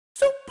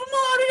Super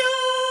Mario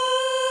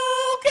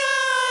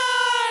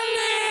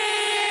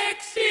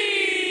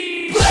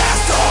Galaxy!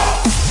 Blast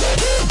off!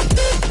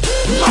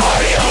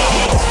 Mario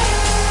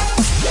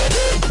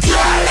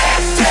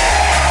Galaxy!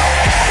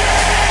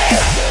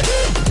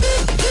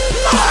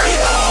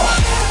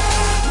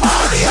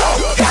 Mario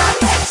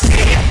Galaxy!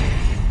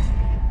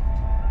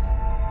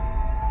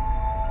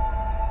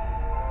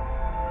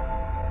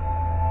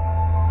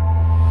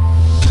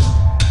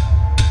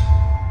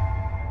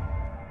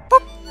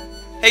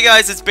 Hey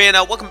guys, it's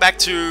Biendeo. Welcome back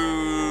to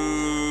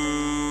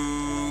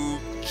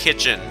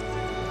kitchen.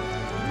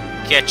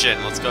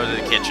 Let's go to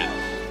the kitchen.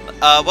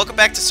 Welcome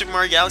back to Super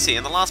Mario Galaxy.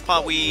 In the last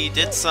part, we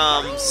did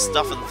some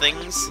stuff and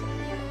things.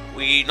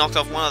 We knocked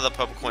off one of the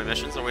purple coin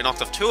missions, or we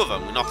knocked off two of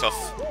them. We knocked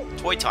off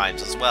Toy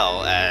Times as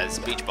well as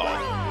Beach Ball.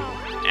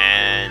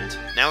 And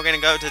now we're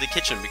gonna go to the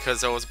kitchen because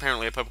there was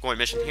apparently a purple coin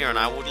mission here, and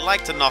I would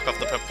like to knock off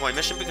the purple coin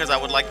mission because I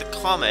would like the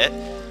comet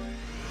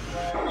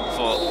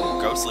for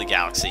Ghostly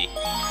Galaxy.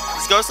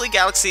 This Ghostly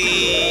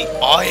Galaxy...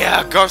 Oh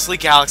yeah, Ghostly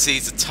Galaxy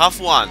is a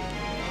tough one.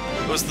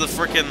 It was the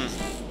frickin'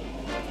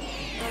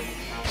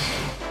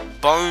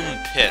 Bone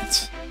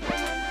Pit.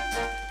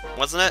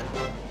 Wasn't it?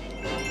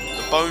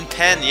 The Bone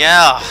Pen,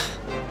 yeah.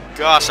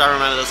 Gosh, I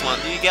remember this one.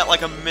 You get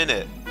like a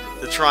minute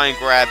to try and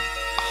grab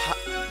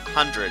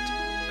 100.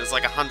 There's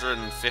like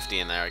 150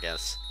 in there, I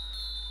guess.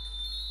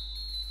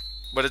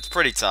 But it's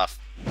pretty tough.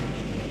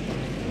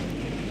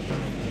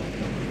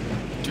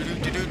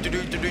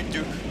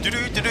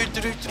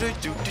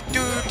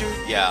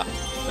 Yeah,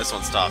 this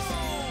one's tough.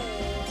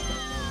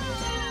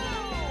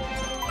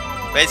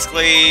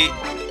 Basically,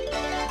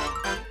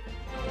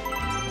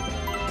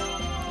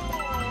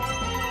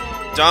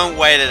 don't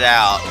wait it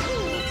out.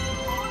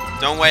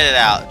 Don't wait it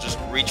out. Just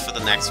reach for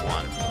the next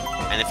one.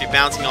 And if you're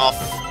bouncing off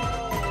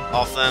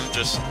them,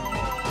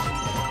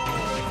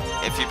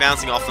 if you're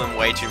bouncing off them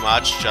way too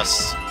much,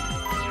 just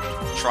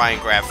try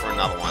and grab for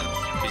another one.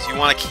 Because you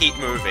want to keep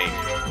moving.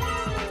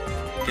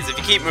 Because if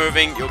you keep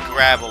moving, you'll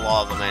grab a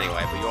lot of them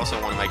anyway, but you also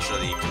want to make sure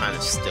that you're kind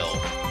of still.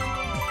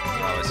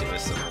 Otherwise you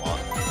miss them a lot.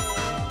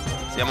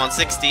 See, I'm on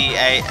 68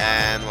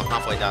 and we're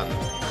halfway done.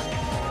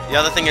 The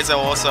other thing is that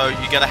also,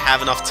 you gotta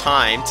have enough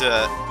time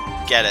to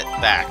get it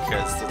back,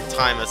 because the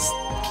timer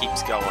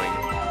keeps going.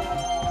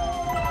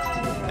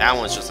 That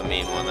one's just a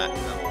mean one.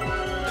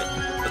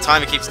 The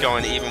timer keeps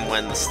going even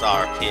when the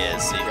star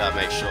appears, so you gotta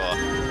make sure.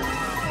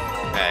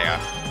 There you go.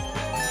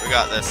 We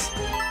got this.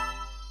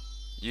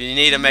 You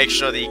need to make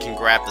sure that you can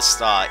grab the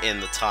star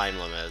in the time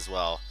limit as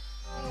well.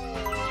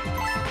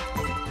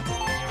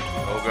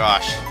 Oh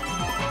gosh.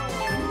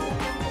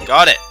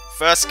 Got it!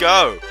 First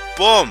go!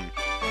 Boom!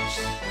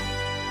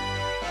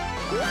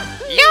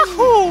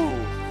 Yahoo!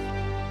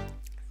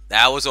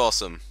 That was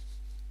awesome.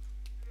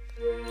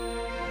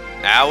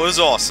 That was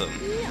awesome.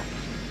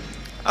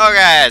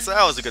 Okay, so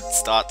that was a good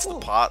start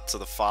to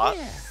the fart.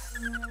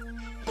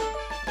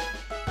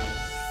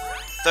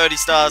 30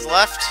 stars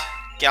left.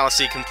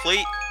 Galaxy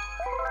complete.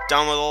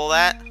 Done with all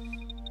that.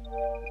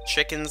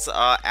 Chickens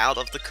are out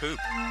of the coop.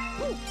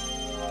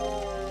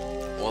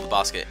 Or the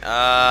basket.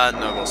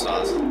 No more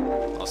stars. I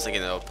was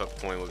thinking the purple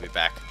coin would be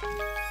back.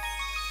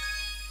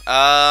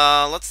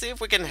 Let's see if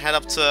we can head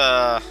up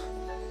to...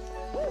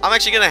 I'm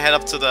actually gonna head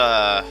up to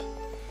the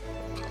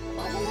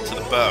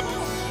burp.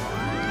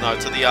 No,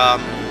 to the,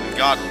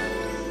 garden.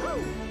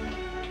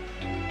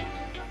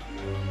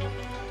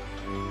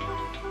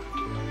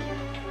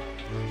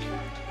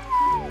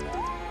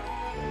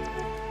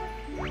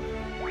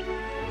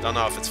 Don't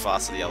know if it's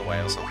faster the other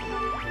way or something.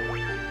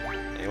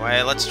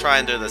 Anyway, let's try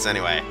and do this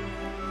anyway.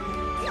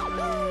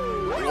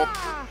 Whoop.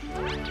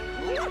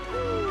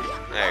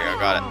 There you go,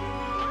 got it.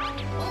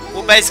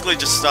 We'll basically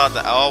just start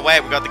the... Oh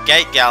wait, we got the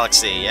Gate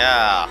Galaxy,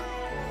 yeah.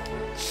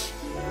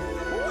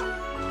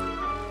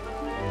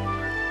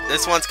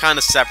 This one's kind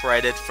of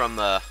separated from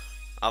the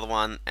other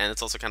one, and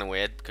it's also kind of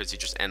weird because you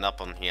just end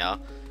up on here.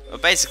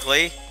 But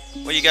basically,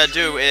 what you gotta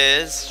do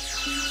is...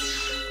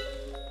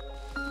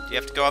 You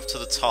have to go up to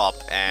the top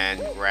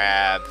and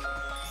grab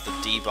the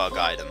debug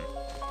item.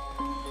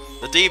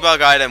 The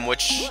debug item,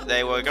 which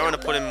they were going to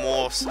put in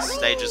more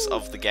stages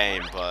of the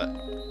game, but...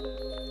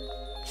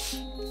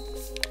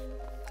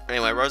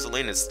 Anyway,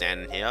 Rosalina's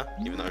standing here,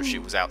 even though she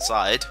was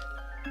outside.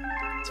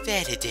 It's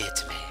very dear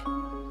to me.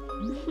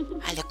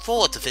 I look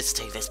forward to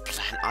visiting this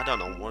planet. I don't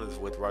know what is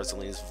with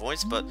Rosalina's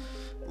voice, but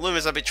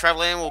lumens I'll be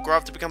traveling will grow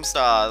up to become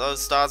stars.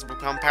 Those stars will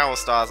become power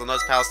stars, and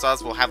those power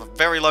stars will have a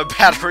very low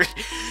battery.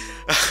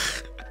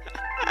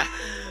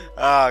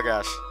 Oh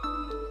gosh.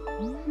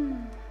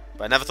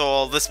 But I never thought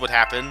all this would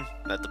happen,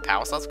 that the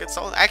power stars would get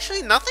stolen.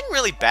 Actually, nothing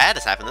really bad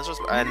has happened. This was,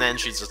 and then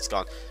she's just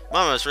gone,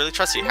 Mom, I just really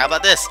trust you. How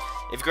about this?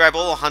 If you grab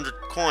all 100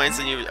 coins,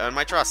 then you earn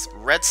my trust.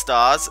 Red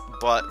stars,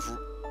 but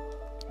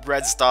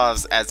red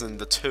stars as in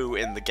the 2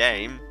 in the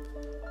game.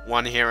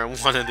 One here and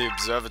one in the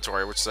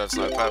observatory, which serves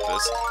no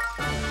purpose.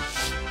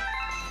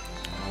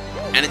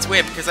 And it's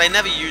weird, because I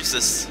never use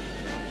this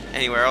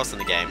anywhere else in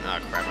the game. Oh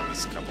crap, I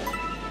missed a couple.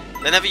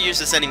 They never use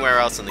this anywhere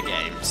else in the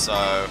game,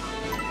 so...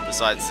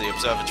 Besides the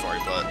observatory,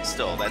 but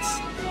still, that's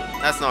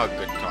That's not a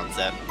good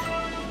concept.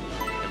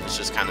 It was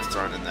just kind of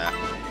thrown in there.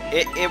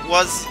 It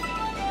was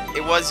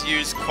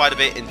used quite a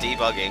bit in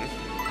debugging.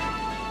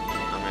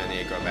 I'm gonna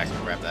need to go back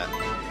and grab that.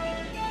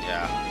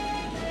 Yeah.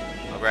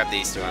 I'll grab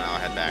these two and I'll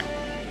head back.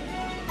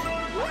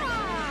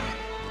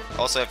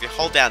 Also, if you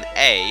hold down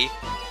A,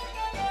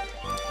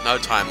 no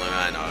time limit,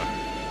 I know.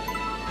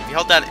 If you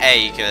hold down A,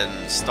 you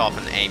can stop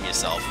and aim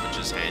yourself, which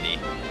is handy.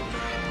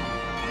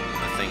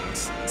 For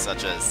things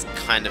such as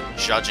kind of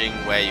judging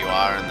where you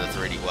are in the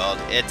 3D world.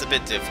 It's a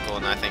bit difficult,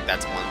 and I think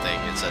that's one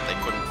thing, is that they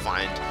couldn't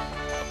find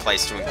a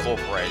place to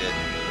incorporate it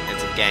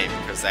into the game,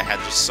 because they had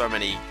just so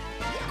many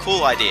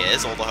cool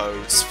ideas,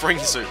 although spring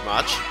suit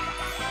much.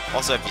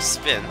 Also, if you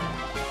spin...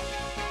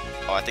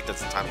 Oh, I think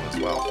that's the time limit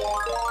as well.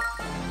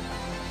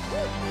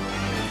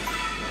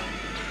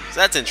 So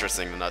that's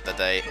interesting to note that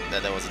there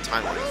was a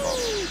time limit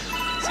involved.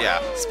 So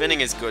yeah, spinning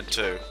is good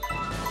too.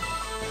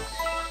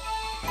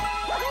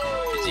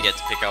 Because you get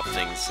to pick up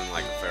things in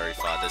like a very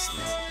far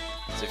distance.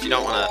 So if you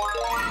don't want to,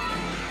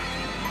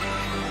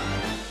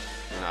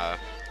 you know,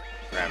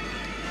 grab them.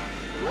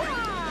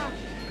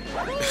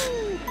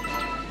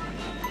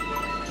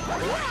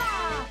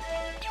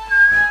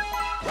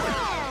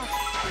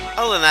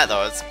 Other than that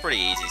though, it's a pretty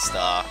easy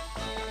star.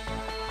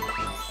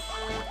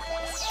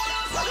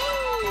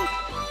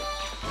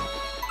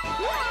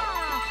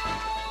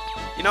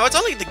 You know, it's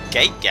only the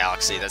Gate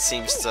Galaxy that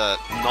seems to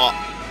not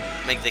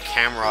make the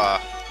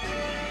camera...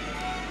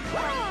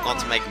 Not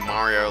to make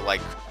Mario, like,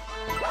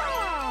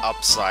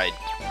 upside,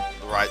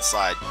 the right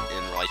side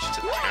in relation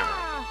to the camera.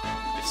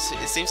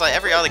 It seems like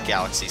every other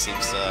Galaxy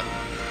seems to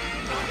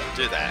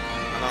do that.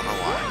 I don't know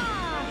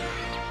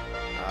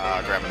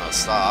why. Grab another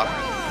star.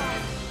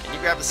 Can you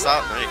grab the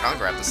star? No, you can't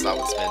grab the star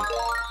with spin.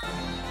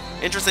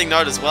 Interesting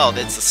note as well,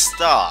 it's a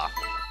star.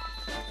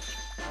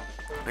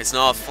 It's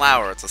not a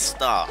flower, it's a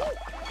star.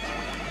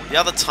 The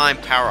other time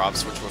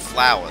power-ups, which were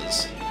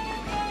flowers,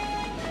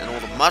 and all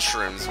the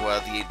mushrooms were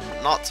the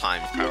not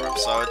time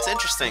power-ups. So it's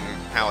interesting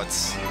how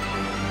it's, I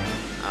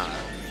don't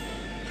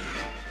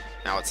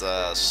know, how it's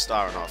a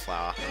star and not a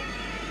flower.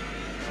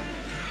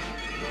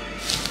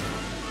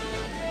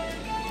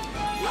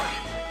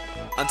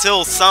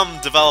 Until some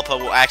developer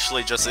will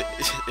actually just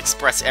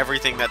express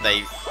everything that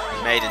they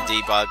made in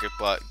debug,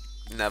 but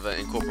never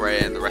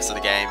incorporate it in the rest of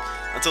the game.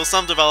 Until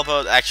some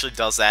developer actually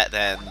does that,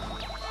 then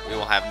we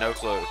will have no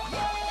clue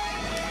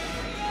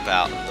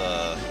about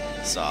the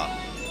star.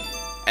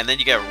 And then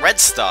you get a red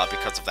star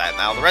because of that.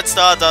 Now, the red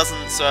star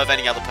doesn't serve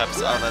any other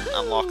purpose other than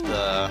unlock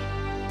the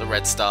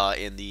red star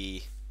in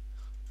the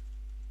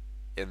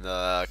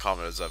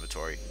Comet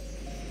Observatory.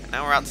 And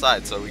now we're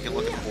outside, so we can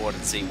look at the board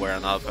and see where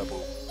another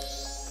purple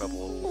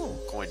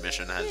coin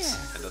mission has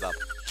ended up.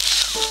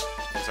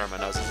 Sorry, my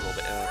nose is a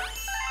little bit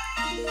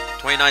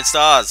 29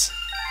 stars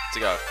to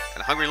go.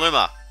 And a Hungry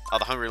Luma. Oh,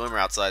 the Hungry Luma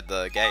outside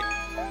the gate.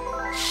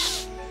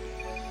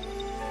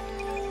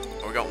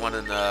 We got one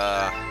in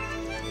the...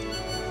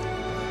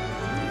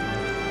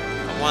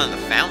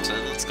 fountain.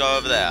 Let's go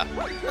over there.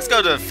 Let's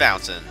go to the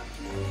fountain.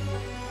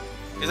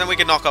 Because then we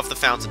can knock off the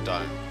fountain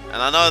dome.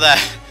 And I know that...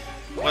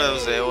 What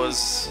was it? It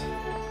was...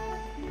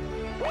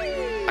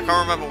 I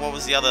can't remember what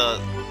was the other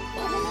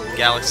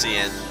galaxy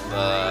in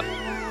the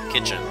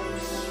kitchen.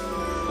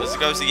 It was the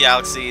Ghostly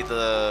Galaxy,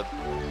 the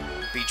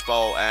Beach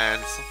Bowl,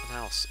 and something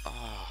else.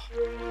 Oh,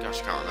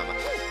 gosh, I can't remember.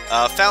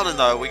 Fountain,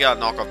 though, we gotta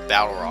knock off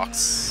Battle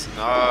Rocks.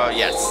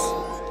 Yes.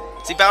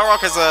 See, Battle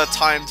Rock has a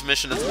timed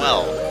mission as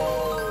well.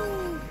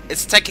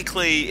 It's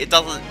technically, it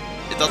doesn't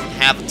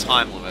have a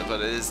time limit,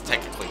 but it is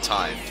technically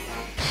timed.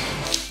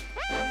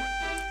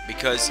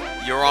 Because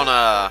you're on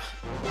a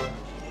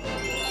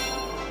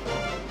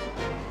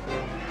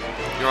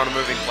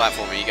moving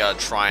platform and you gotta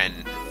try and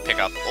pick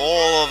up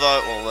all of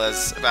the, well,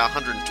 there's about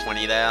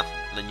 120 there,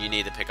 and then you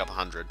need to pick up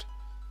 100.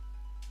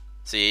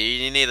 So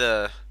you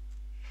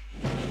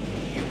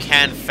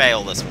can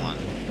fail this one.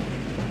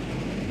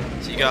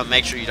 So you gotta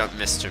make sure you don't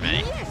miss too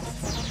many.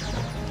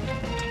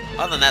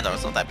 Other than that though,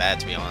 it's not that bad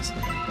to be honest.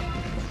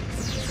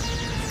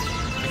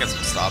 Pick up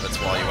some starbits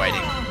while you're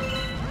waiting.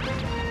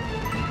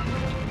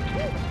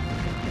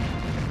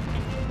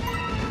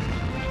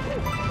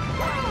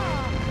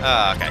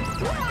 Okay.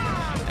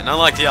 And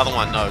unlike the other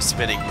one, no,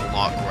 spinning will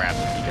not grab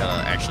it. You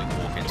gotta actually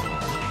walk into it.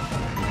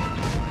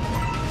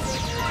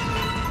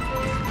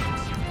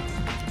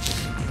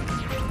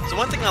 So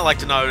one thing I like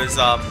to note is,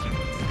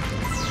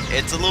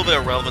 it's a little bit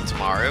irrelevant to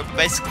Mario, but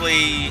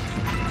basically,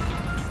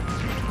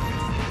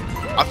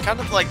 I'm kind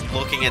of like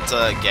looking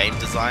into game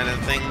design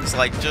and things,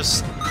 like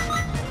just,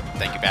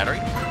 thank you battery,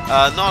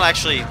 not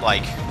actually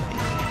like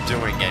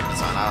doing game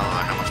design. I don't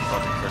know how much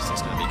Project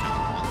Crystal's gonna be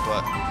coming on,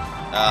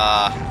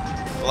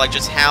 but like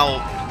just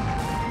how,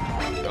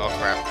 oh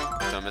crap,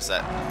 don't miss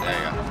that, there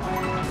you go,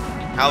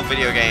 how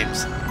video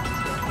games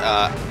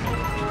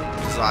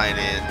design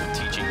in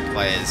teaching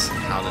players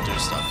how to do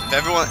stuff.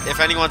 If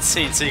anyone's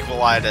seen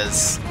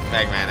Sequelitis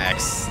Mega Man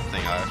X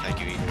thing, oh thank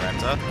you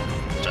Raptor,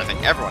 which I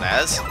think everyone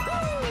has,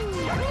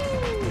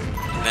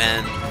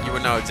 then you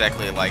would know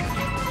exactly like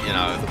you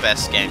know, the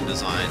best game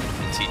design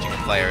in teaching a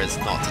player is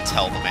not to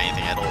tell them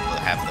anything at all, but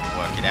have them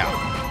work it out.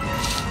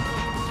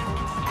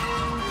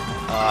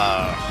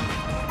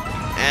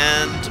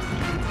 And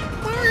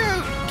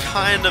Mario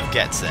kind of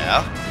gets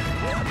there.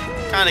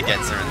 Kind of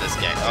gets there in this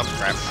game. Oh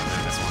crap, I'm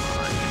doing this one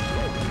tonight.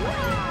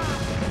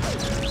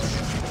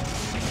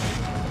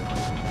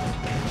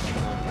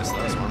 Miss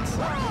those ones.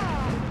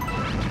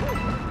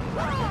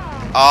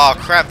 Oh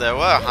crap, there were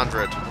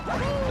 100.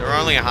 There were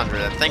only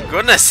 100, and thank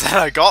goodness that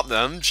I got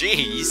them.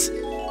 Jeez.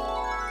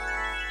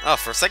 Oh,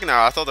 for a second there,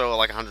 I thought there were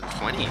like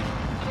 120.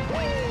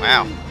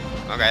 Wow.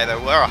 Okay, there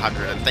were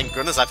 100, and thank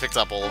goodness I picked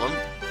up all of them.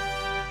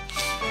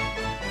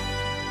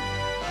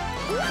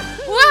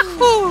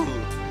 Woohoo!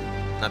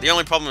 Now the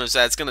only problem is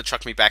that it's gonna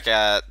chuck me back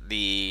at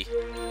the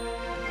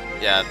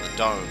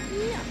dome.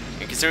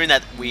 And considering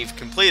that we've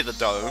completed the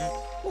dome,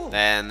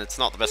 then it's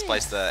not the best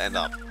place to end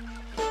up.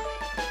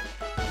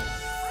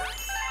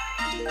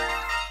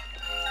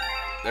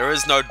 There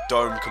is no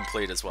dome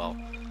complete as well.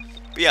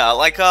 But yeah,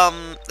 like,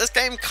 this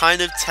game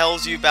kind of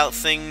tells you about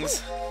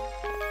things.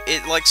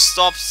 It, like,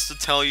 stops to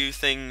tell you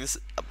things,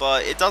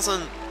 but it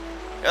doesn't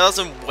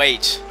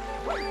wait.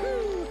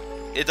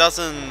 It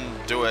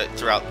doesn't do it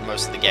throughout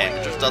most of the game.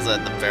 It just does it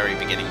at the very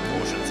beginning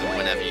portions and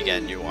whenever you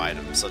get new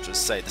items, such as,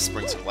 say, the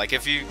spring suit. Like,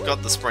 if you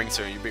got the spring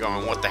suit, you'd be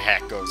going, what the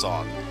heck goes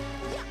on?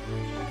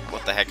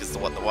 What the heck is the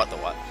what?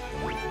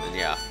 And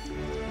yeah.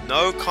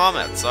 No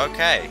comments,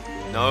 okay.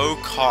 No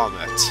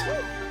comment.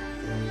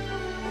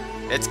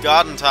 It's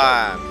garden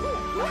time!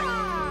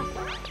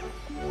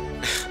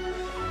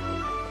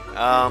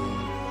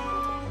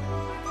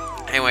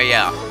 Anyway,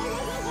 yeah.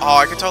 Oh,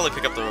 I could totally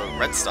pick up the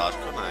red star,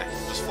 couldn't I?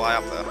 Just fly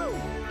up there.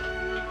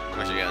 I'm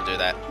actually gonna do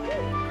that.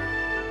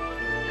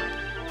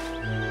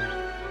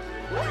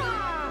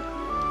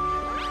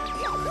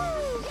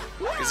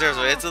 Because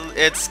seriously,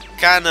 it's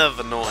kind of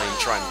annoying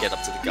trying to get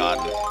up to the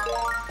garden.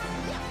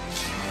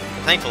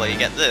 Thankfully, you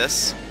get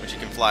this, which you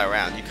can fly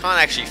around. You can't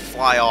actually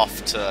fly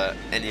off to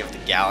any of the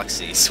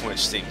galaxies, which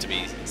seem to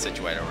be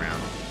situated around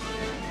the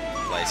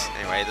place.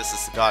 Anyway, this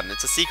is the garden.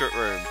 It's a secret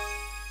room.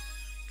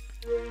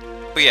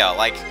 But yeah,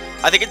 like,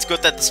 I think it's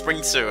good that the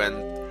spring suit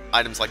and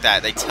items like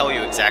that, they tell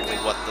you exactly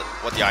what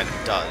the item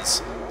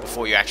does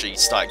before you actually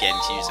start getting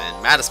to use it.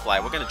 And Matter Display,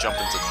 we're going to jump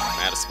into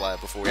Matter Display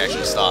before we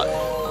actually start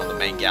on the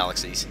main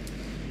galaxies.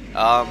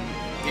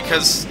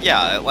 Because,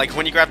 yeah, like,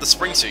 when you grab the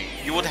spring suit,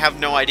 you would have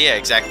no idea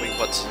exactly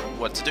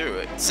what to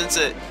do. Since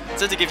it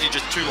gives you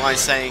just 2 lines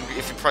saying,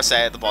 if you press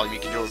A at the bottom, you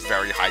can do a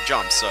very high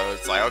jump. So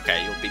it's like,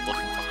 okay, you'll be looking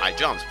for high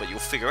jumps, but you'll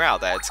figure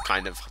out that it's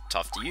kind of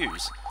tough to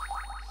use.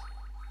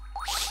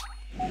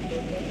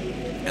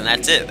 And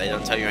that's it. They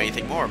don't tell you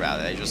anything more about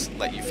it. They just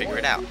let you figure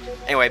it out.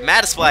 Anyway,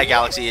 Matter Display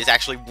Galaxy is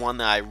actually one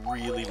that I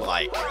really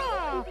like.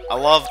 I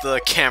love the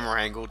camera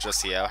angle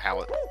just here,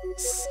 how it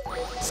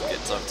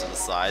skids over to the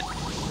side.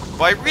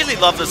 But I really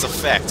love this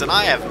effect, and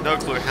I have no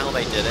clue how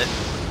they did it.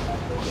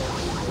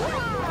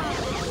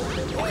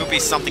 It could be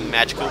something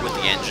magical with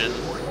the engine.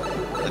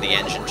 Or the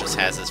engine just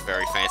has this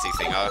very fancy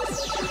thing.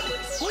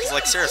 It's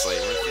like, seriously,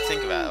 if you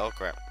think about it, oh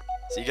crap.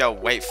 So you gotta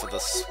wait for the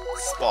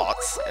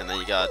spots, and then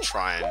you gotta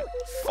try and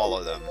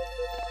follow them.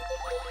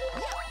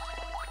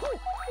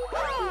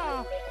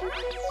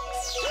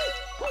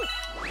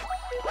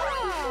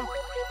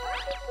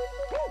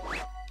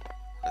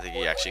 I think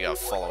you actually gotta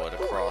follow it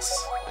across.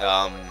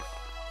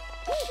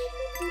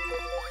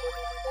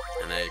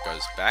 And then it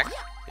goes back.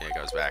 Yeah, it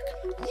goes back.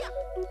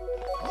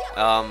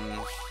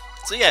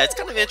 So yeah, it's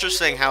kind of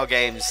interesting how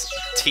games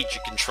teach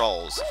you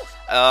controls.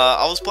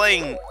 I was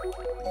playing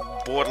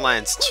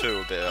Borderlands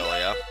 2 a bit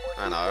earlier,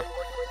 I know,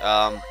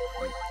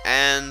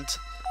 and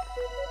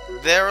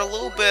they're a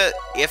little bit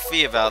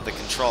iffy about the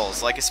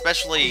controls, like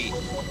especially,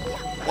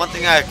 one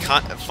thing I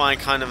find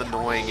kind of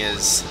annoying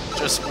is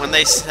just when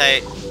they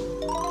say,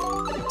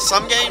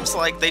 some games,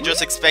 like, they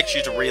just expect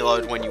you to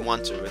reload when you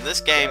want to. In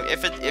this game,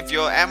 if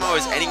your ammo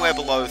is anywhere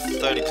below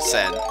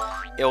 30%,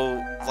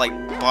 it'll, like,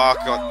 bark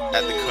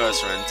at the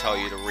cursor and tell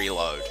you to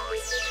reload,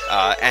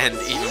 and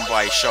even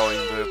by showing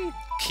the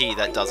key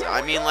that does it.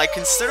 I mean, like,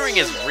 considering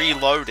it's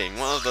reloading,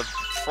 one of the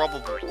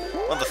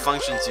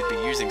functions you'd be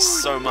using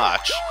so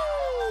much,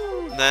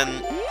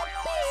 then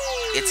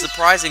it's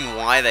surprising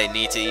why they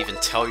need to even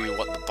tell you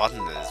what the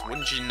button is.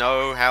 Wouldn't you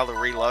know how to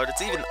reload?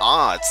 It's even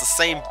R. It's the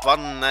same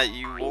button that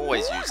you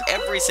always use.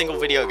 Every single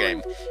video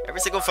game,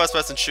 every single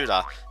first-person shooter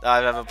that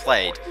I've ever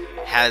played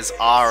has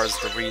R as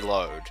the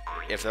reload.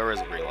 If there is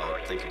a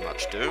reload. Thinking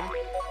much Doom.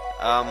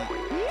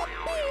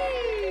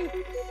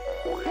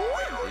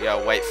 You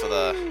gotta wait for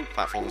the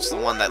platforms. The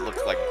one that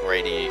looked like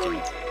Grady, you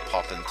can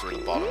pop in through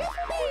the bottom.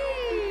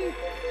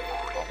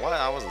 Oh, what?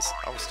 I was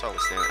totally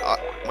standing.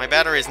 My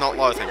battery is not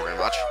low, thank you very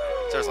much.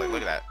 Seriously,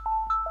 look at that.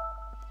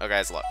 Okay,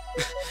 it's low.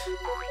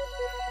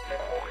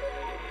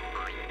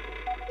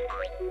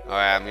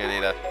 Alright, I'm gonna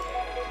need to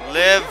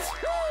live.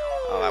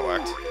 Oh, that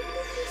worked.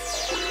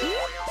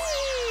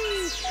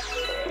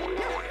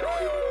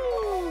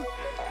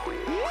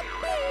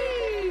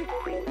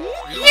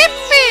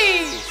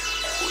 Yippee!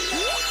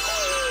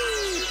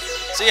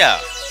 So yeah,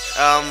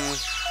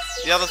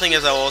 The other thing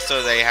is that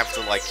also they have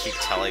to like keep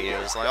telling you.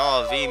 It's like,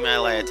 oh, V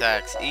melee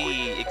attacks,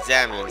 E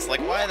examines.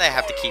 Like, why do they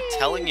have to keep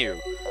telling you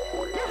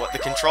what the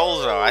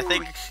controls are? I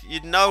think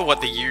you'd know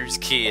what the use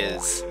key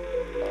is.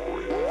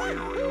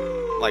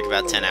 Like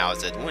about 10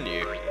 hours in, wouldn't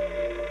you?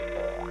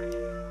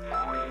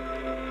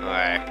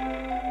 Alright.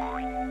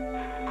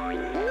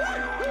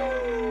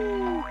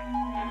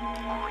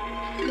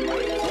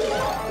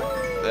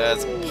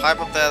 There's a pipe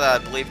up there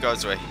that I believe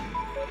goes to a...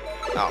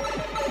 Oh.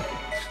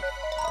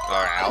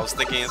 Alright, I was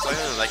thinking, it's like,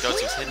 oh, that goes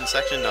to this hidden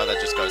section? No, that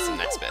just goes to the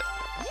next bit.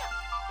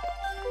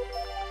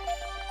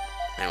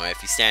 Anyway,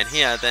 if you stand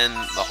here, then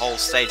the whole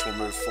stage will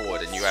move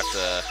forward, and you have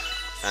to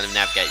kind of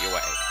navigate your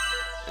way.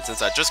 And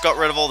since I just got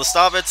rid of all the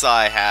star bits,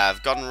 I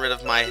have gotten rid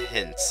of my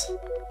hints.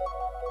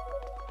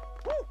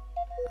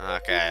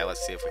 Okay,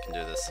 let's see if we can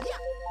do this.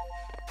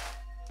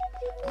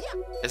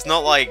 It's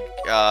not like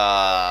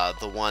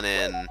the one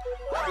in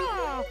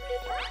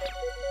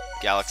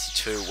Galaxy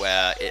 2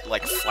 where it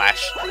like I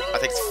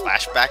think it's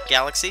Flashback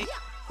Galaxy?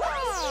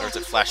 Or is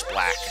it Flash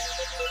Black?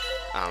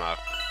 I don't know.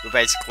 But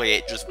basically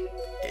it just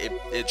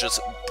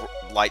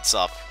lights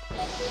up.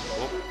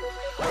 Whoop.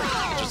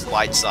 It just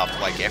lights up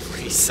like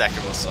every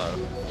second or so.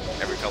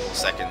 Every couple of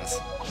seconds.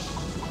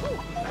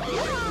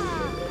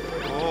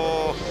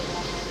 Oh,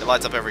 it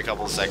lights up every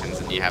couple of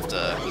seconds and you have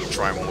to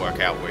try and work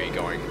out where you're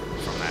going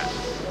from that.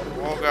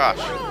 Oh gosh.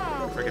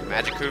 Freaking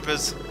Magic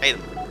Coopers. Hate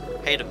them.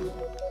 Hate them.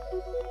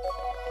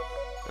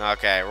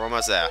 Okay, we're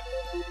almost there.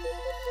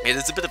 It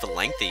is a bit of a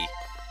lengthy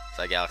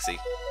Galaxy,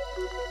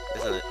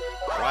 isn't it?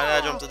 Why did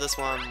I jump to this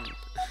one?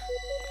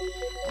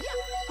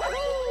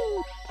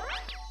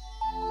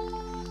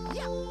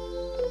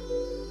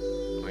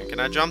 When can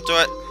I jump to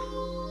it?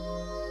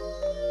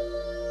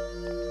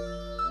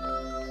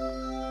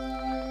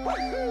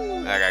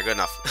 Okay, good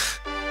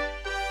enough.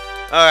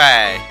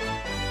 Alright.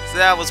 So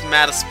that was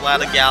Matter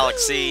Splatter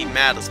Galaxy.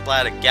 Matter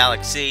Splatter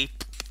Galaxy.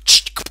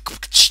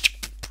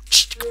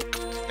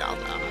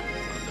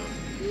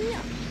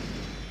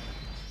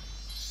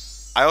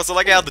 I also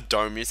like how the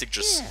dome music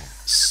just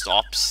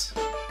stops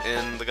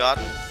in the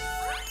garden.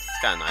 It's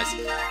kind of nice.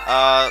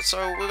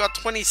 So we got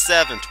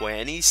 27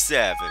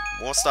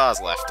 more stars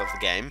left of the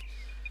game.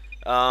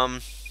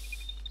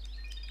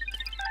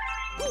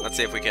 Let's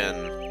see if we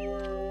can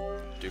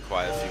do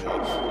quite a few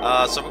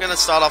more. So we're gonna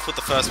start off with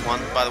the first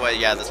one. By the way,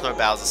 yeah, there's no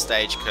Bowser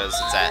stage because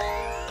it's at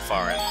the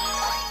far end.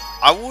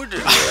 I would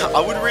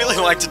really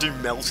like to do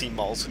Melty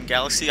Molten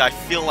Galaxy. I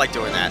feel like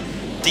doing that.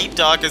 Deep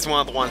Dark is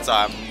one of the ones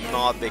I'm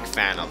not a big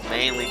fan of,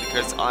 mainly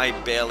because I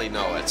barely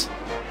know it.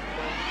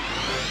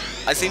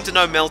 I seem to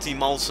know Melty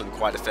Molten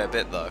quite a fair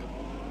bit, though.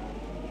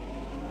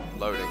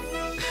 Loading.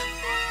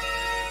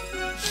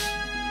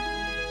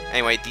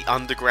 Anyway, the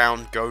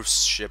underground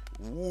ghost ship.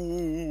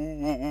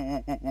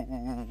 Ooh.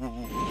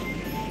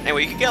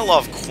 Anyway, you can get a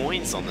lot of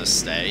coins on this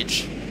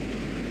stage.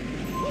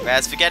 But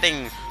as for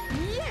getting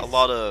a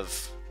lot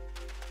of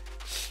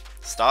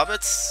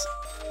starbits,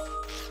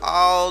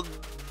 I'll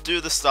do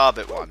the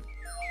starbit one.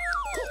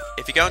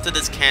 If you go into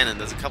this cannon,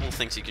 there's a couple of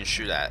things you can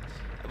shoot at.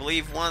 I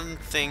believe one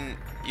thing,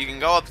 you can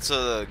go up to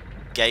the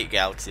Gate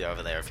Galaxy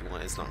over there if you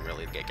want. It's not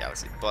really the Gate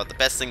Galaxy, but the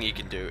best thing you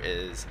can do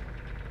is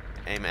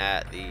aim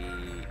at the...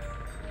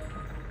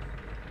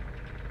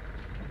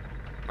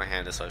 My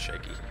hand is so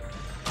shaky.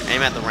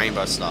 Aim at the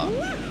Rainbow Star.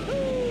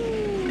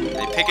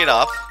 Then pick it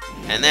up,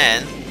 and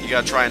then you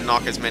gotta try and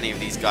knock as many of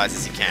these guys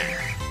as you can.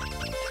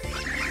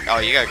 Oh,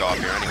 you gotta go up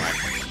here anyway.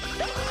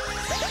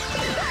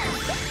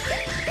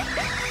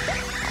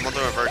 I'm not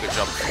doing a very good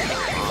job.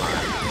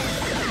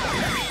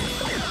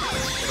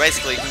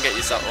 Basically, you can get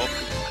yourself up.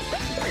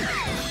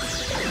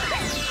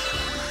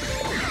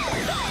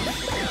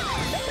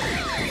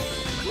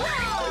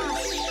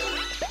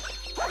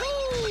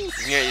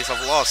 You can get yourself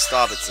a lot of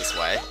starbits this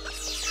way,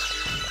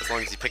 as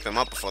long as you pick them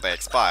up before they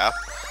expire.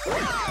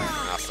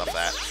 Nah, stop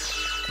that.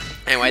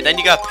 Anyway, then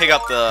you gotta pick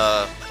up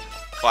the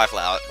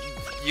Fireflower.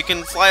 You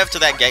can fly up to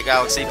that Gate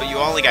Galaxy, but you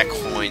only get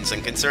coins,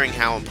 and considering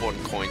how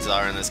important coins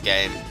are in this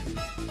game,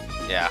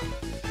 yeah.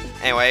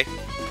 Anyway,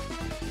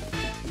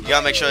 you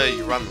gotta make sure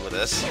you run with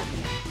this.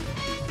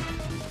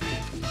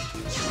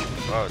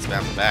 Oh, it's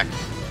bouncing back.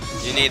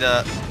 You need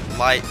to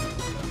light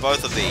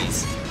both of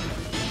these.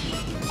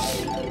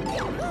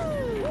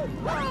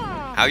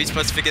 How are you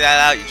supposed to figure that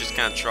out? You just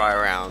can't try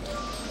around.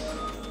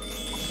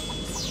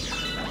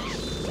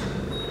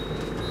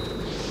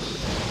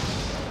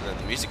 And then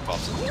the music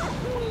pops in.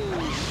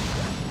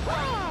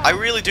 I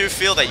really do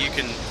feel that you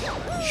can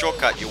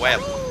shortcut your way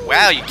up.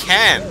 Wow, you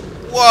can!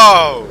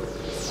 Whoa!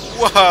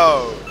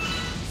 Whoa!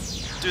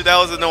 Dude, that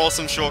was an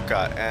awesome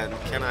shortcut. And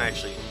can I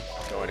actually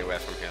go anywhere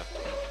from here?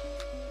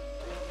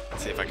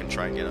 Let's see if I can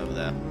try and get over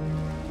there.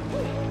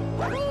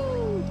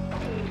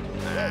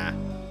 Nah.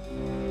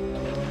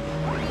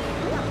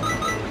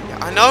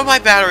 I know my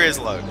battery is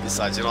low.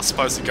 Besides, you're not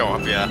supposed to go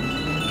up here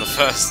in the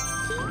first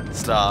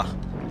star.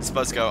 You're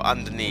supposed to go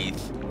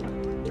underneath.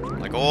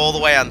 Like, all the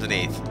way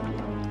underneath.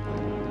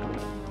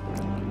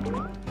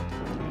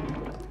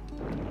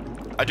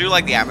 I do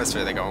like the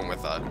atmosphere they're going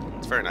with, though.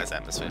 It's a very nice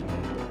atmosphere.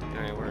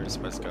 Anyway, where are we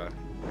supposed to go?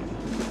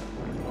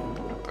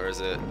 Or is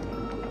it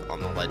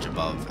on the ledge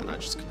above and I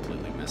just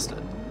completely missed it?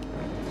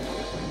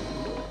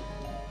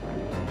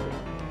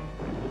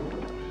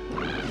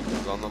 It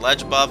was on the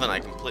ledge above and I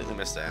completely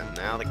missed it. And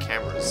now the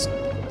camera's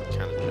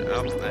kind of...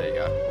 Oh, there you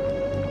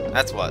go.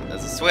 That's what?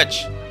 There's a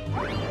switch.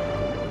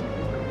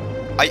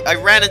 I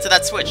ran into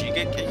that switch. Are you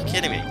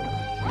kidding me?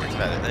 That's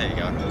about it. There you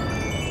go.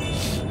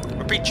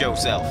 Repeat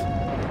yourself.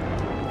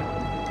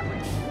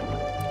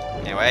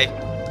 Anyway,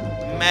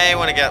 may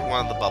want to get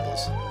one of the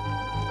bubbles.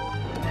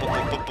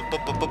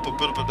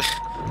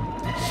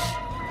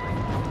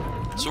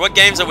 So what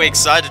games are we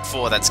excited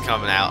for that's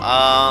coming out?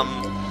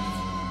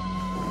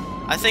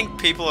 I think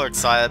people are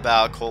excited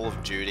about Call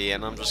of Duty,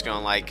 and I'm just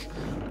going like,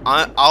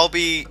 I'll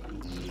be...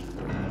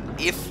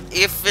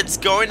 If it's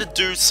going to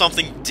do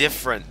something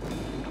different,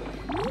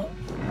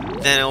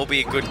 then it'll be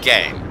a good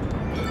game.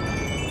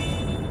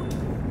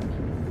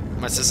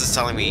 My sister's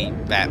telling me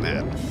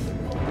Batman.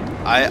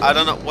 I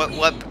don't know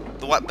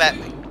what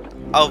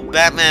Batman. Oh,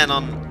 Batman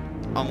on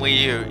Wii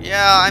U.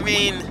 Yeah, I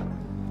mean,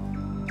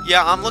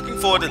 yeah, I'm looking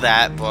forward to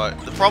that. But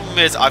the problem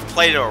is I've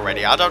played it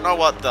already. I don't know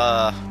what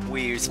the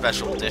Wii U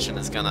Special Edition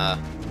is gonna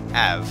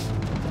have,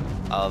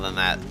 other than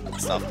that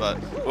stuff. But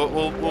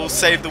we'll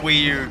save the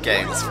Wii U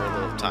games for a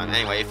little time.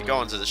 Anyway, if you go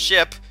onto the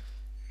ship,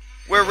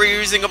 we're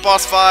reusing a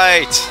boss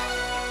fight.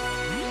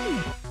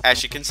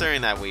 Actually,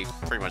 considering that we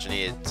pretty much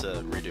needed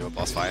to redo a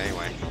boss fight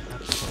anyway.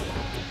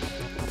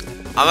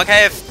 I'm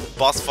okay if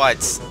boss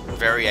fights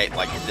variate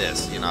like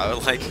this, you know?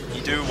 Like,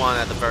 you do one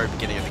at the very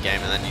beginning of the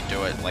game and then you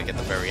do it, like, at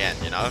the very end,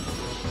 you know?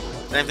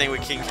 Same thing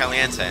with King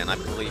Caliente and I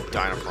believe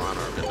Dino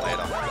Piranha a bit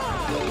later.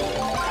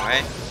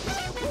 Anyway.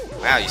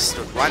 Wow, you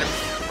stood right in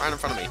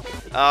front of me.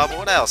 But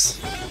what else?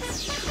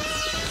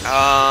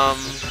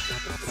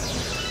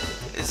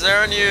 Is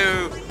there a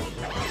new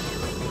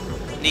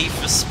Need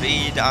for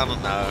Speed? I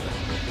don't know.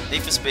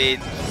 Need for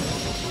Speed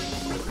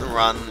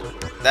Run.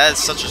 That is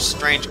such a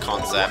strange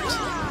concept.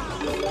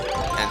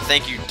 And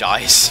thank you,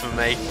 DICE, for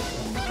making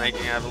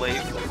it, I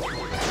believe.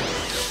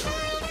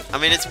 I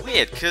mean, it's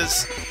weird,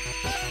 because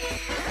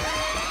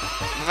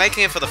we're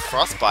making it for the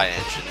Frostbite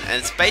engine, and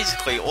it's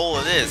basically all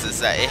it is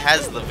that it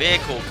has the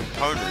vehicle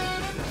component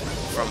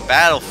from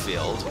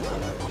Battlefield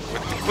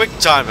with the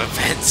QuickTime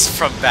events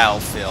from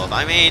Battlefield.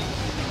 I mean,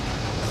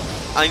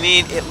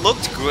 it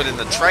looked good in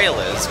the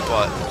trailers,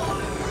 but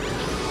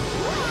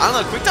I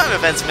don't know, QuickTime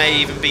events may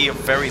even be a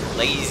very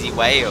lazy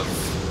way of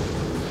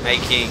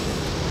making...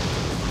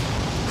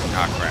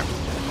 Oh crap.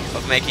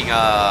 Of making,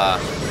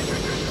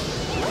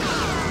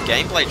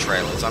 gameplay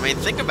trailers. I mean,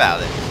 think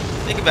about it.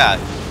 Think about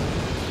it.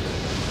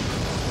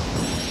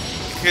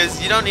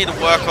 Because you don't need to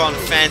work on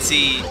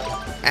fancy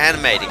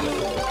animating,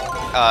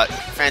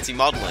 fancy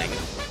modeling,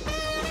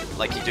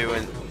 like you do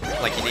in...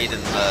 like you need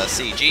in the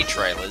CG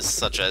trailers,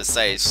 such as,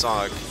 say,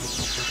 Sonic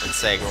and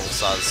Sega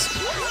All-Stars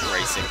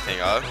Racing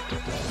thingo.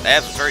 They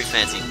have a very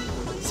fancy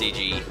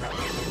CG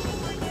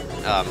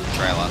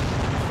trailer.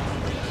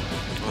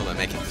 Oh, they're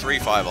making 3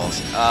 fireballs.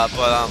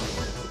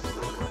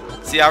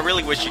 See, I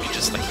really wish you could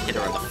just like hit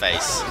her in the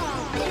face,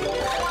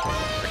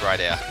 like right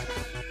here.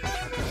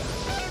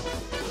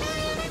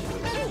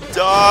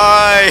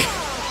 Die!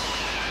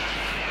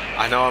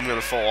 I know I'm gonna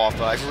fall off,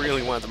 but I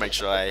really wanted to make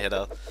sure I hit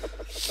her.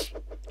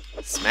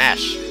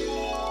 Smash!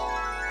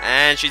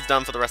 And she's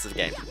done for the rest of the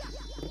game.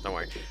 Don't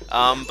worry.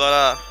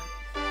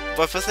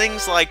 But for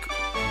things like,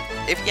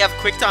 if you have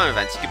QuickTime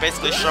events, you can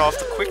basically show off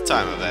the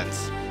QuickTime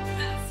events.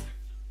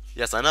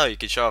 Yes, I know, you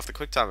can show off the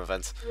QuickTime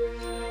events.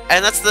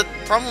 And that's the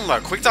problem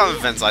about QuickTime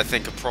events, I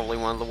think, are probably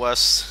one of the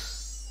worst.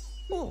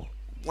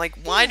 Like,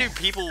 why do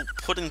people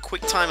put in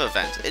QuickTime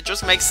events? It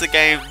just makes the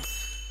game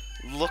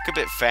look a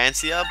bit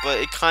fancier, but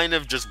it kind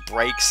of just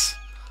breaks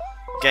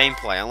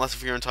gameplay, unless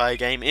if your entire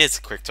game is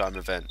a QuickTime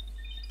event.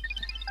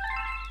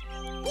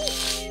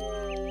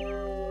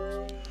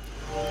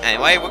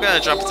 Anyway, we're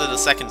gonna jump into the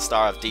second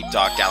star of Deep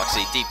Dark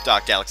Galaxy, Deep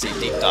Dark Galaxy,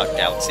 Deep Dark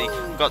Galaxy.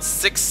 We've got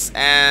 6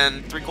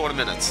 3/4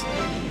 minutes.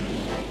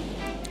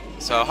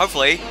 So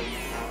hopefully,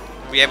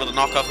 we'll be able to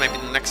knock off maybe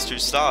the next 2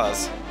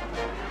 stars.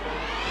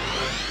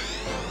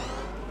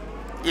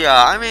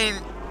 Yeah, I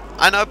mean,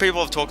 I know people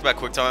have talked about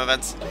QuickTime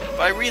events,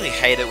 but I really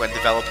hate it when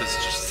developers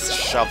just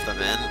shove them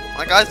in.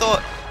 Like, I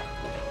thought,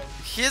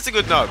 here's a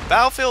good note,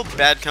 Battlefield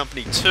Bad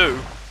Company 2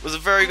 was a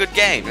very good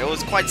game. It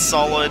was quite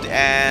solid,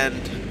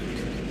 and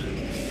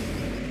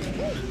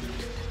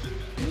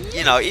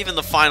you know, even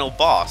the final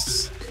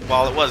boss,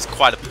 while it was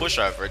quite a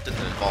pushover, it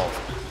didn't involve...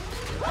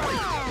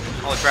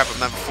 Holy crap, I've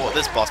never fought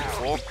this boss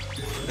before.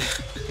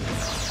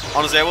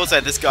 Honestly, I will say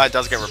this guy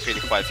does get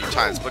repeated quite a few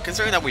times, but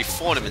considering that we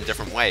fought him in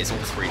different ways all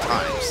 3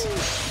 times...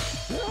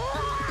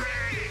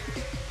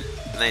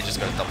 And then he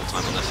just got double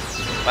time on this.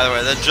 By the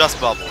way, they're just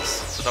bubbles,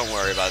 so don't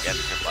worry about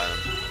getting hit by them.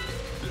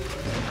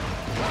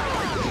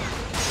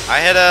 I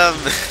hit him!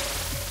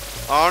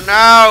 Oh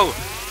no!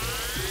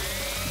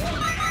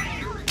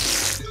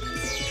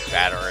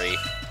 Battery.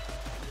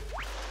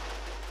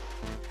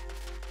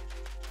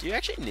 Do you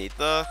actually need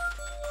the...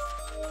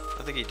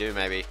 I think you do,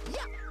 maybe.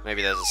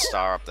 Maybe there's a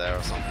star up there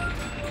or something.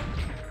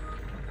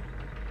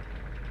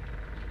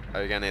 Oh,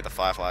 you're gonna need the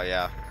Firefly,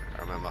 yeah.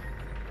 I remember.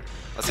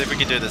 Let's see if we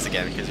can do this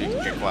again, because we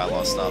can get quite a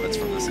lot of star bits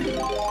from this.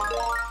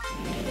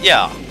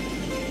 Yeah.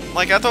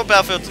 Like, I thought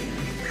Battlefield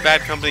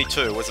Bad Company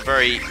 2 was a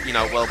very, you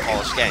know,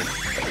 well-polished game.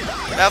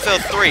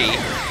 Battlefield 3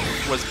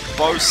 was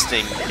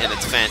boasting in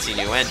its fancy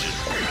new engine.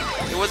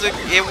 It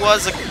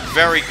was a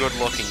very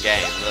good-looking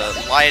game.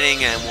 The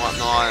lighting and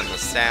whatnot, and the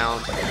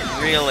sound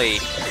really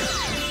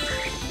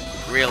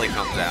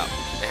comes out.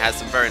 It has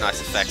some very nice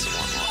effects and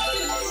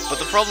whatnot. But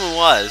the problem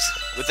was,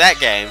 with that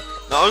game,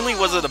 not only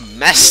was it a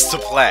mess to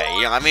play,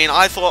 I mean,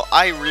 I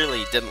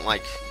really didn't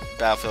like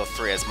Battlefield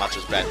 3 as much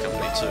as Bad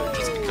Company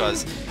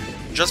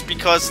 2, just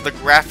because the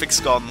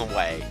graphics got in the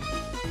way.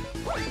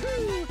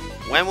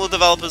 When will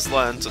developers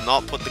learn to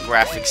not put the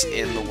graphics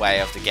in the way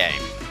of the game?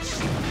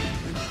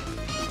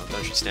 Oh,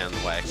 don't you stand in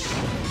the way.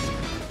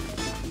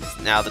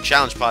 Now, the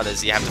challenge part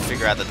is you have to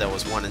figure out that there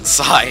was one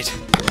inside.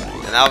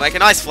 And that'll make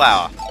an ice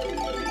flower.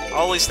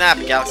 Holy snap,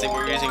 Galaxy,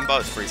 we're using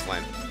both Freeze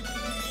Flame.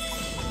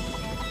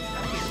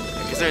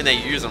 Considering they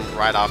use them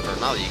right after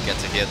another, you get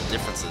to hear the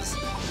differences.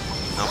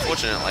 Now,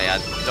 unfortunately, I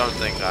don't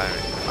think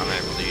I'm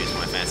able to use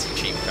my fancy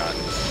cheat card.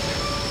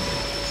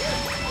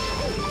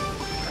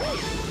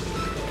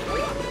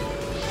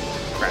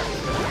 Crap.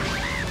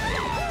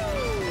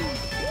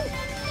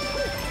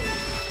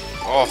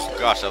 Oh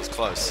gosh, that was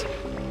close.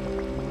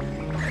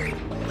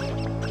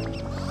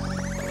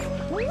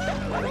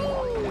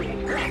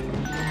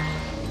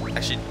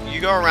 Actually, you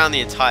go around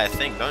the entire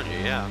thing, don't you?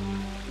 Yeah.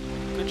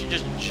 Couldn't you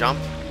just jump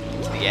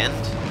to the end?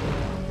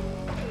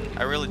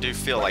 I really do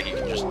feel like you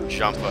can just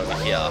jump over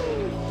here.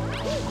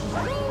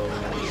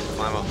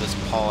 Climb up this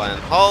pole and...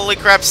 Holy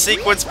crap,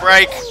 sequence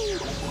break!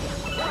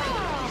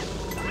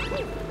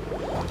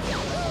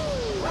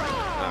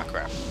 Oh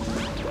crap.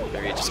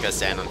 Maybe you just gotta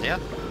stand on here?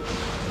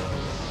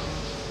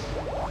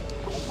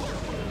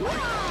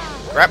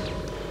 Crap!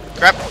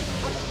 Crap!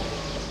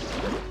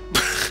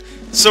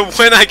 So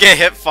when I get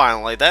hit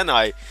finally, then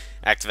I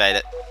activate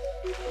it.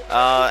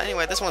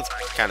 Anyway, this one's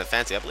kind of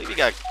fancy. I believe you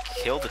gotta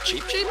kill the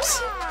Cheep Cheeps?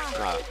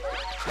 No.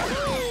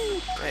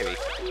 Maybe.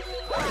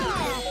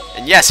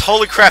 And yes,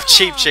 holy crap,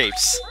 Cheep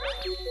Cheeps!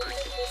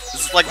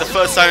 This is like the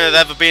first time I've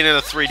ever been in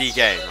a 3D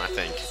game, I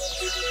think.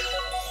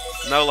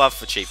 No love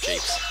for Cheep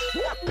Cheeps.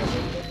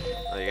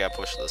 Oh, you gotta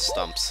push the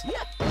stumps.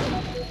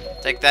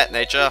 Take that,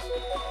 nature.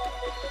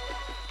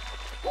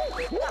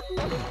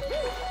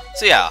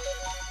 So yeah.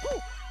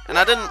 And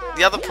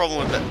the other problem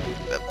with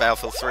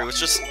Battlefield 3 was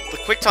just the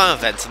QuickTime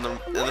events in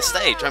the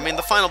stage. I mean,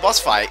 the final boss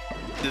fight,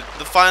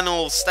 the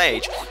final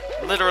stage,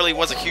 literally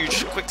was a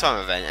huge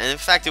QuickTime event. And in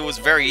fact, it was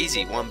very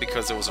easy. One,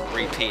 because it was a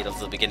repeat of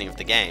the beginning of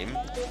the game.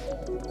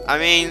 I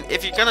mean,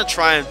 if you're gonna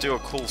try and do a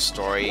cool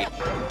story,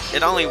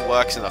 it only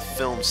works in a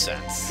film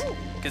sense.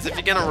 Because if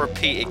you're gonna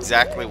repeat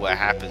exactly what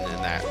happened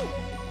in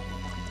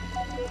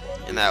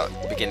that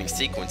beginning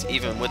sequence,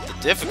 even with the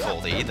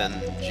difficulty, then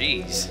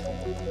jeez.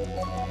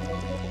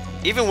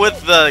 Even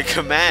with the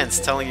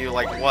commands telling you,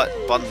 like, what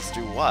buttons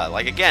do what.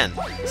 Like, again,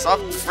 stop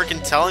freaking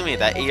telling me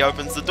that E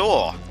opens the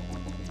door.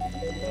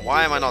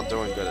 Why am I not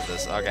doing good at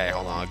this? Okay,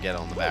 hold on, I'll get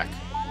on the back.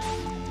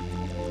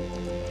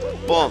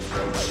 Boom.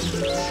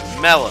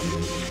 Melon.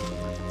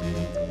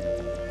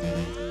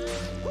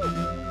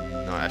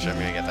 No, actually, I'm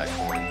gonna get that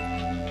coin.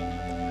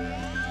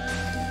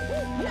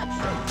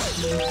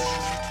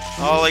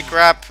 Holy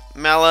crap,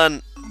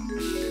 melon.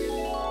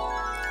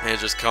 And it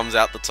just comes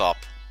out the top.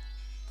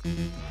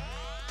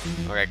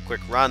 Okay,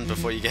 quick run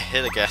before you get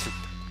hit again.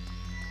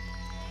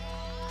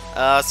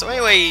 So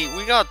anyway,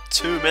 we got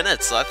 2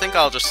 minutes. I think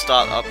I'll just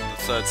start up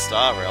the third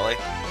star, really.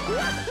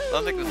 I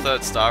don't think the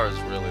third star is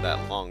really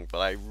that long, but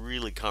I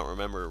really can't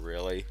remember it,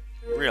 really.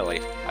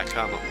 Really, I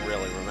can't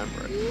really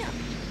remember it.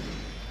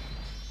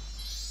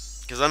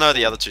 Because I know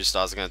the other 2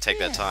 stars are going to take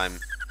their time.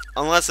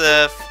 Unless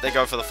if they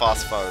go for the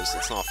fast foes.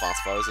 It's not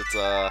fast foes, it's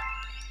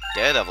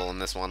Daredevil in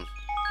this one.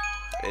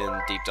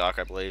 In Deep Dark,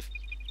 I believe.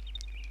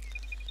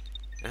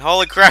 And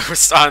holy crap, we're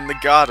starting the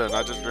garden.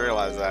 I just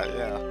realized that,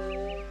 yeah.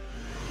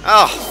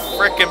 Oh,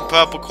 frickin'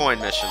 purple coin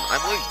mission. I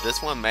believe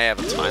this one may have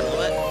a time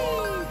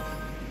limit.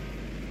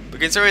 But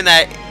considering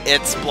that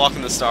it's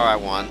blocking the star I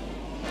want,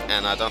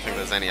 and I don't think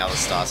there's any other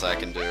stars I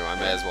can do, I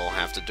may as well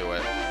have to do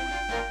it.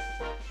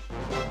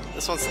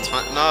 This one's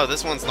timed. No,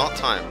 this one's not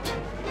timed.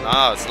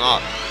 No, it's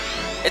not.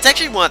 It's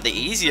actually one of the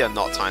easier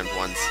not timed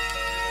ones.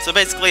 So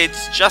basically,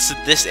 it's just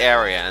this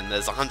area, and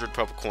there's 100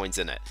 purple coins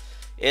in it.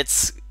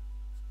 It's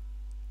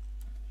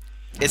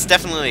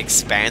definitely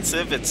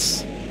expansive.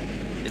 It's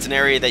an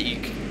area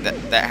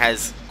that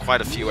has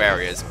quite a few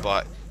areas,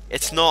 but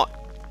it's not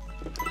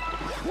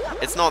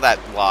that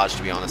large,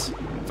 to be honest.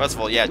 First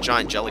of all, yeah,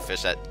 giant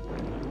jellyfish that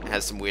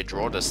has some weird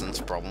draw distance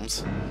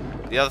problems.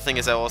 The other thing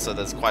is that also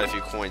there's quite a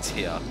few coins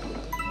here.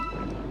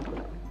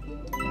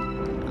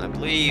 And I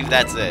believe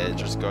that's it. It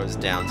just goes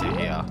down to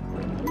here.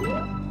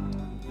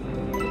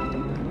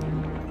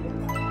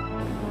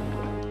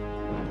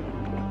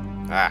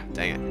 Ah,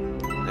 dang it.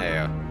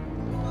 There you go.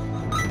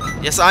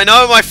 Yes, I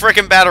know my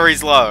frickin'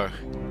 battery's low.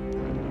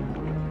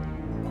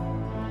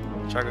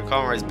 Chocolate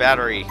Comrade's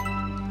battery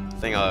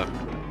thingo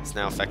is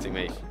now affecting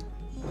me.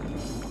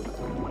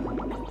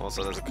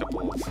 Also, there's a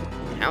couple of...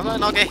 How did I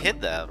not get hit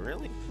there?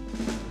 Really?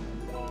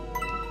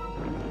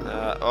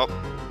 Oh.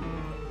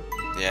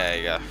 Yeah, there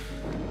you go.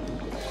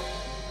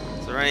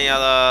 Is there any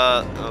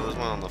other... Oh, there's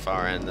one on the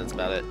far end, that's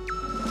about it.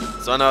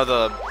 So I know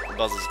the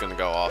buzzer's gonna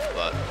go off,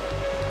 but...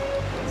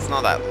 It's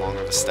not that long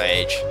of a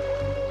stage.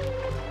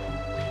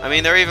 I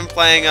mean, they're even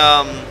playing,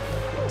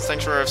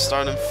 Sanctuary of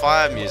Stone and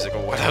Fire music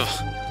or whatever.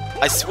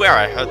 I swear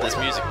I heard this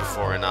music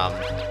before in,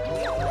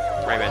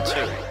 Rayman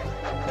 2.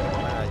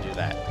 Why did I do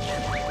that?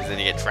 Because then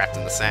you get trapped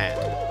in the sand.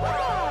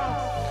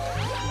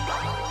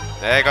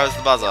 There goes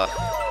the buzzer.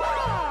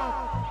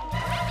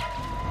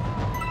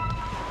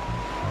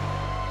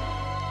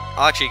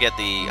 I'll actually get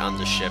the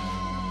undership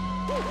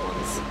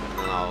ones, and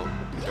then I'll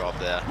go up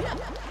there.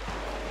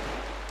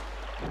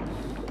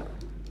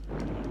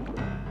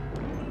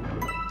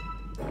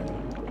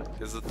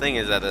 Because the thing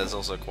is that there's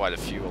also quite a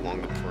few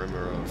along the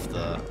perimeter of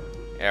the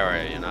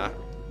area, you know?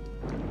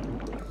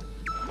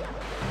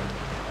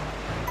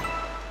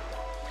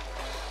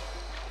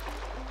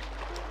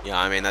 Yeah,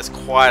 I mean, there's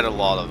quite a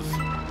lot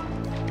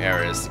of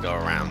areas to go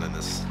around in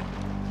this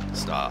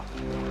star.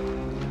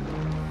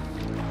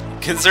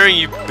 Considering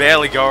you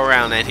barely go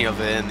around any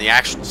of it in the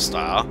actual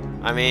star,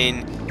 I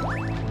mean,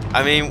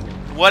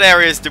 what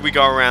areas did we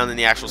go around in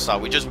the actual star?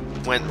 We just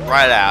went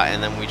right out,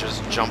 and then we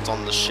just jumped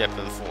on the ship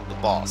and fought the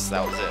boss.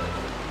 That was it.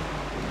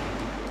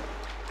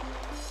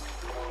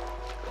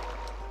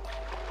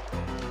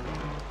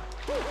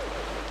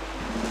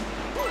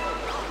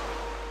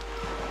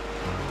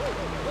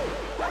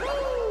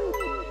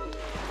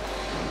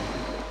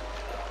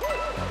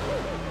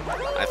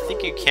 I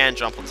think you can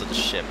jump onto the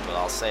ship, but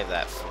I'll save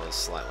that for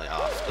slightly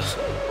after.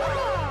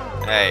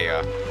 There you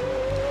go.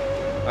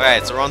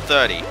 Alright, so we're on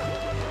 30.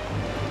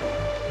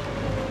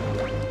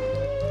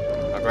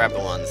 I'll grab the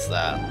ones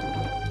that...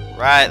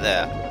 right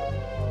there.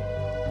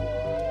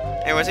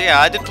 Anyways, yeah,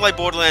 I did play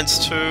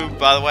Borderlands 2,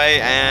 by the way,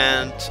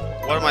 and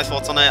what are my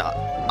thoughts on it?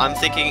 I'm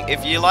thinking,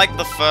 if you like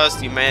the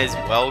first, you may as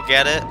well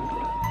get it.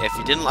 If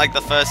you didn't like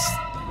the first,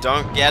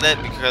 don't get it,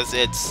 because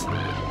it's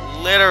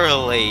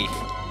literally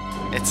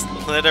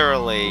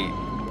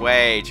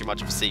way too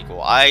much of a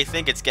sequel. I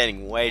think it's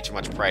getting way too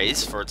much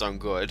praise for its own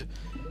good.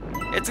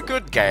 It's a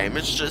good game,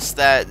 it's just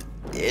that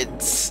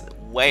it's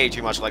way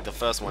too much like the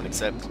first one,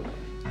 except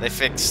they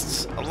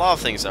fixed a lot of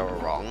things that were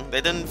wrong.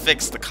 They didn't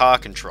fix the car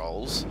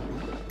controls,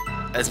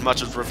 as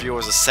much as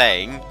reviewers are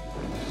saying.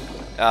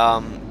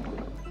 My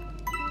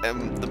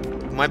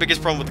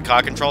biggest problem with the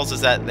car controls is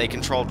that they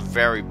controlled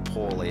very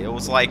poorly. It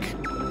was like,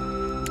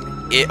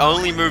 it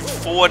only moved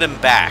forward and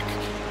back,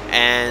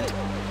 and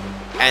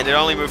it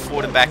only moved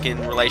forward and back in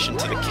relation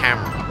to the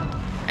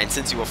camera. And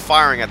since you were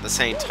firing at the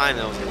same time,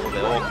 that was a little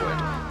bit awkward.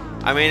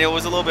 I mean, it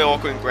was a little bit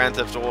awkward in Grand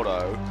Theft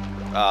Auto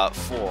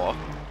 4,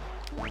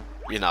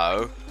 you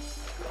know,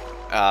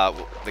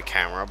 the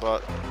camera,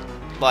 but,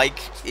 like,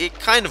 it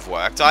kind of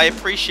worked. I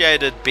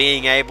appreciated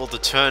being able to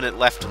turn it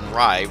left and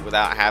right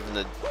without having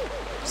to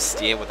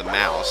steer with a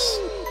mouse.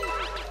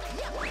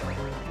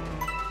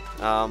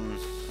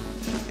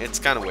 It's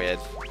kind of weird.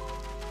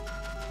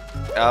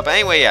 But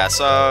anyway, yeah,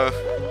 so...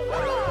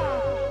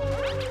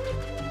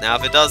 now,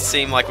 if it does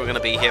seem like we're going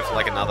to be here for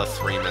like another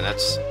 3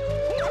 minutes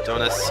doing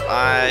this,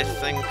 I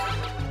think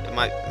it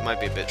might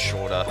be a bit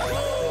shorter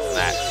than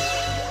that.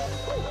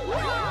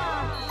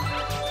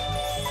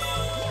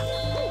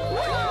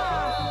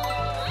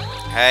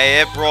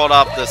 Hey, it brought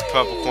up this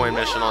purple coin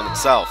mission on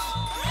itself.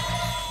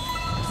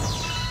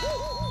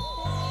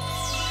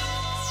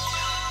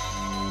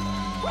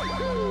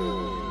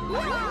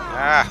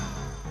 Ah.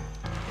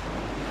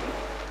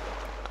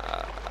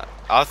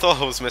 I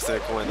thought I was missing a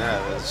coin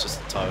there, but it's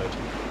just a toad.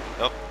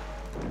 Oh,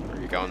 where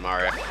are you going,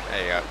 Mario?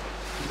 There you go.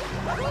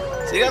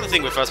 See, the other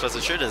thing with first-person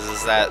shooters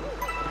is that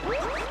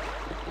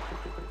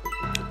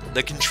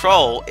the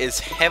control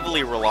is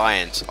heavily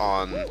reliant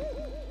on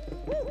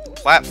the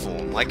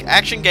platform. Like,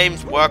 action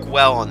games work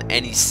well on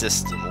any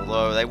system,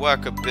 although they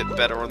work a bit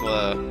better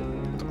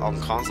on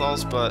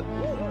consoles, but,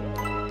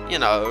 you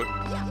know,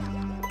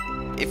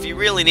 if you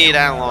really need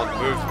analog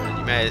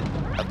movement,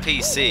 a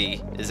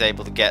PC is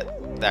able to get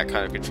that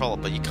kind of controller,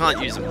 but you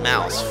can't use a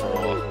mouse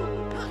for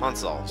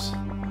consoles.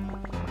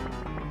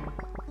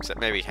 Except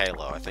maybe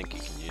Halo, I think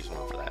you can use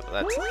one for that,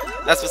 but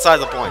that's beside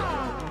the point.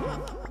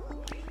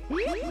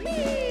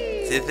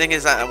 See, the thing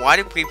is that, why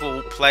do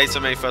people play so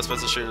many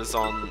first-person shooters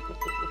on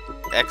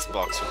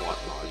Xbox and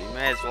whatnot? You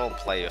may as well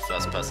play your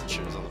first-person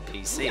shooters on the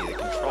PC, the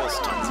control's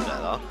tons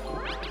better.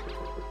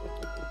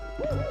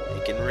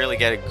 You can really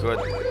get a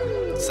good,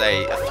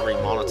 say, a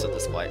 3-monitor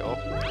display. Oh,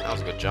 that was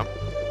a good jump.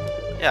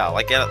 Yeah,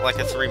 like get like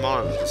a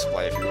 3-monitor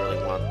display if you really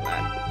want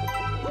that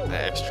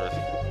extra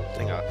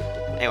thing.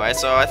 Anyway,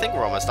 so I think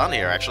we're almost done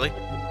here, actually.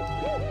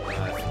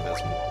 I think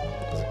there's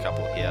a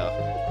couple here.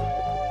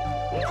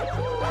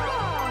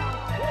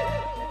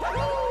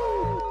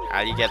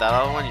 How do you get that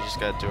other one? You just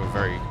gotta do a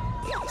very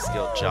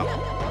skilled jump.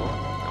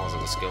 That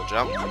wasn't a skilled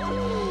jump.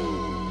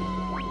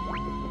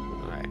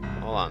 Alright,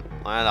 hold on.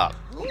 Line it up.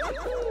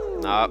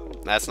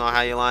 Nope, that's not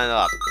how you line it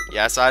up.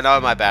 Yes, I know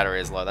my battery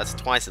is low. That's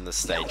twice in this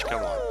stage.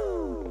 Come on.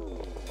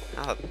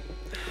 Oh.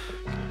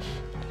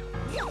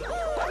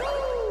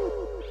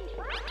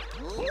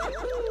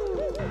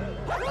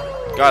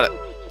 Got it.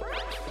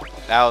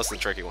 That was the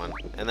tricky one.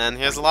 And then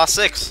here's the last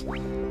 6.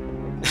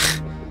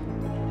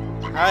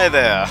 Hi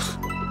there.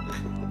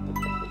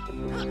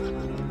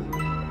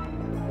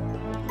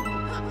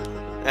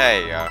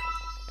 There you go.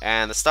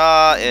 And the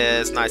star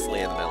is nicely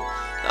in the middle.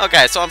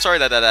 Okay, so I'm sorry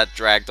that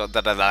dragged on,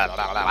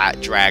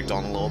 dragged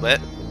on a little bit.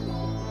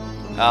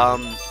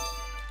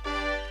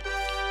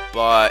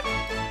 But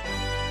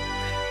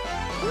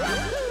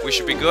we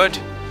should be good.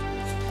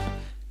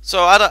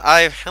 So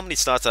how many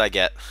stars did I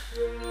get?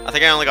 I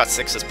think I only got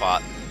 6 this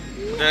part.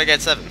 Or did I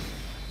get 7?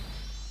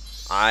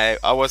 I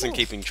wasn't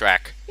keeping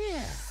track.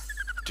 Oh,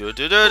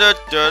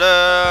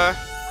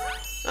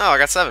 I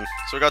got 7.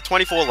 So we got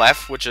 24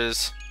 left, which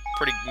is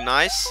pretty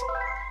nice.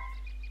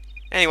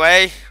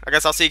 Anyway, I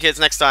guess I'll see you kids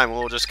next time.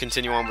 We'll just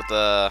continue on with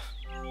the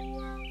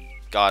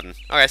garden.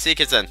 Okay, see you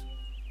kids then.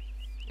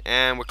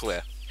 And we're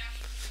clear.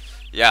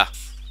 Yeah.